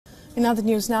In other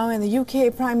news now, in the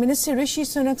UK, Prime Minister Rishi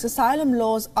Sunak's asylum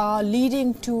laws are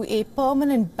leading to a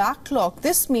permanent backlog.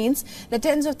 This means that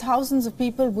tens of thousands of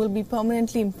people will be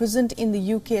permanently imprisoned in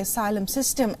the UK asylum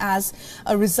system as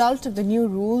a result of the new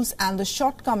rules and the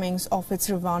shortcomings of its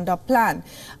Rwanda plan.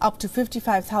 Up to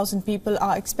 55,000 people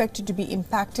are expected to be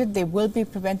impacted. They will be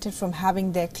prevented from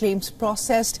having their claims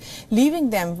processed, leaving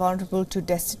them vulnerable to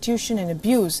destitution and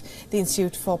abuse. The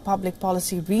Institute for Public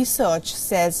Policy Research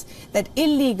says that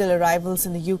illegal arrivals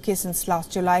in the UK since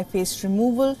last July faced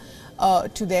removal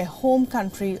to their home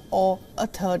country or a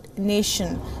third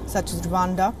nation, such as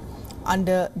Rwanda,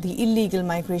 under the Illegal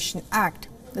Migration Act.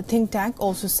 The think tank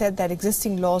also said that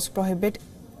existing laws prohibit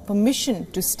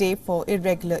permission to stay for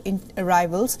irregular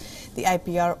arrivals. The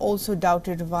IPR also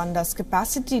doubted Rwanda's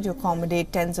capacity to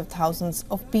accommodate tens of thousands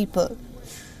of people.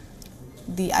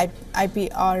 The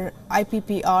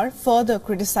IPPR further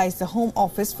criticized the Home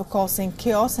Office for causing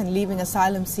chaos and leaving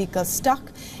asylum seekers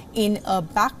stuck in a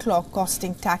backlog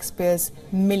costing taxpayers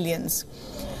millions.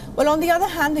 Well, on the other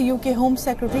hand, the UK Home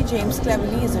Secretary James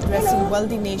Cleverly is addressing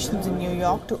wealthy nations in New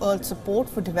York to urge support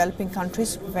for developing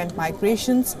countries to prevent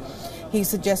migrations. He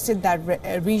suggested that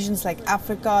regions like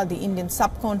Africa, the Indian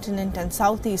subcontinent and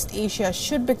Southeast Asia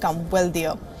should become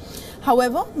wealthier.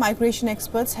 However, migration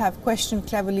experts have questioned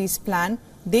Cleverly's plan.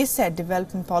 They said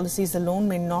development policies alone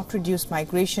may not reduce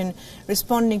migration.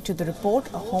 Responding to the report,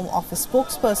 a Home Office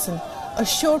spokesperson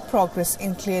assured progress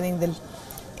in clearing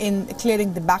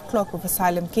the backlog of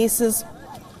asylum cases.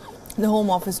 The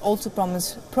Home Office also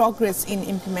promised progress in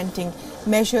implementing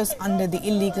measures under the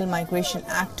Illegal Migration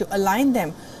Act to align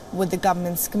them with the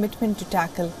government's commitment to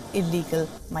tackle illegal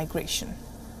migration.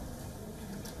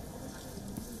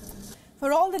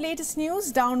 For all the latest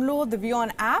news, download the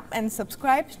WION app and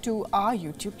subscribe to our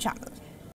YouTube channel.